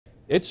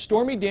It's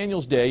Stormy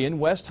Daniels Day in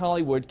West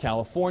Hollywood,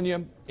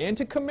 California, and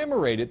to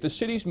commemorate it, the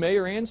city's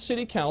mayor and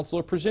city council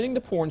are presenting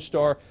the porn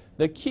star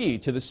the key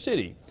to the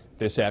city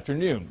this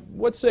afternoon.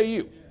 What say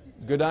you?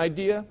 Good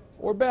idea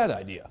or bad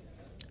idea?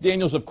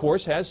 Daniels, of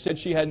course, has said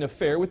she had an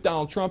affair with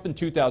Donald Trump in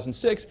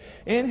 2006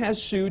 and has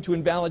sued to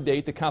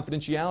invalidate the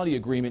confidentiality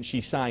agreement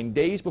she signed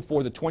days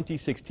before the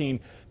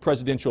 2016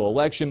 presidential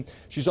election.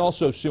 She's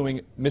also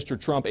suing Mr.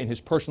 Trump and his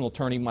personal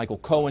attorney, Michael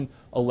Cohen,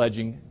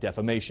 alleging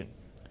defamation.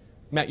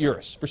 Matt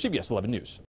Yurus for CBS 11 News.